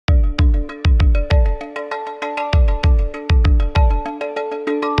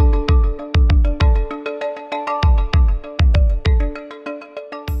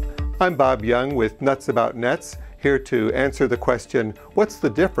I'm Bob Young with Nuts About Nets, here to answer the question, what's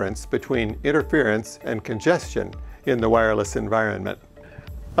the difference between interference and congestion in the wireless environment?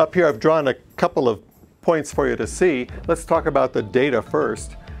 Up here I've drawn a couple of points for you to see. Let's talk about the data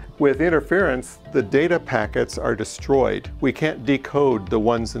first. With interference, the data packets are destroyed. We can't decode the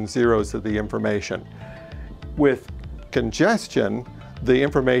ones and zeros of the information. With congestion, the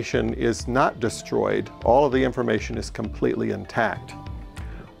information is not destroyed. All of the information is completely intact.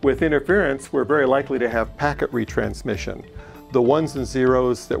 With interference, we're very likely to have packet retransmission. The ones and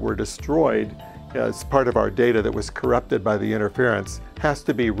zeros that were destroyed as part of our data that was corrupted by the interference has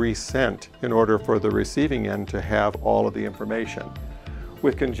to be resent in order for the receiving end to have all of the information.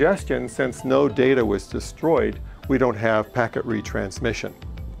 With congestion, since no data was destroyed, we don't have packet retransmission.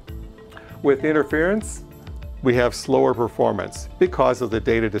 With interference, we have slower performance because of the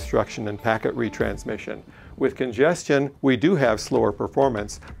data destruction and packet retransmission. With congestion, we do have slower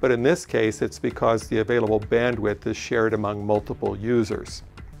performance, but in this case, it's because the available bandwidth is shared among multiple users.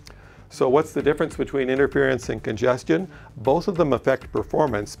 So what's the difference between interference and congestion? Both of them affect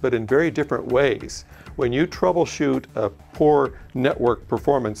performance, but in very different ways. When you troubleshoot a poor network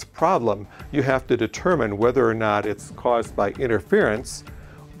performance problem, you have to determine whether or not it's caused by interference.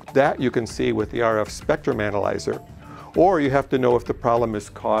 That you can see with the RF spectrum analyzer. Or you have to know if the problem is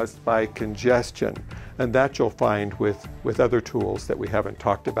caused by congestion, and that you'll find with other tools that we haven't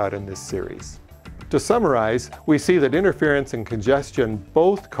talked about in this series. To summarize, we see that interference and congestion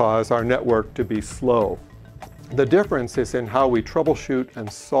both cause our network to be slow. The difference is in how we troubleshoot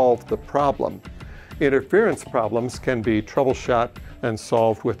and solve the problem. Interference problems can be troubleshot and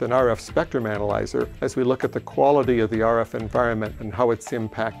solved with an RF spectrum analyzer as we look at the quality of the RF environment and how it's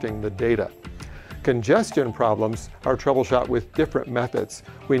impacting the data. Congestion problems are troubleshot with different methods.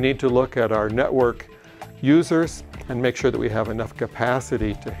 We need to look at our network users and make sure that we have enough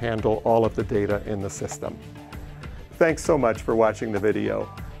capacity to handle all of the data in the system. Thanks so much for watching the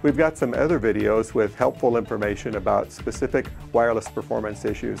video. We've got some other videos with helpful information about specific wireless performance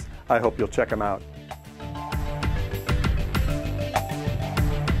issues. I hope you'll check them out.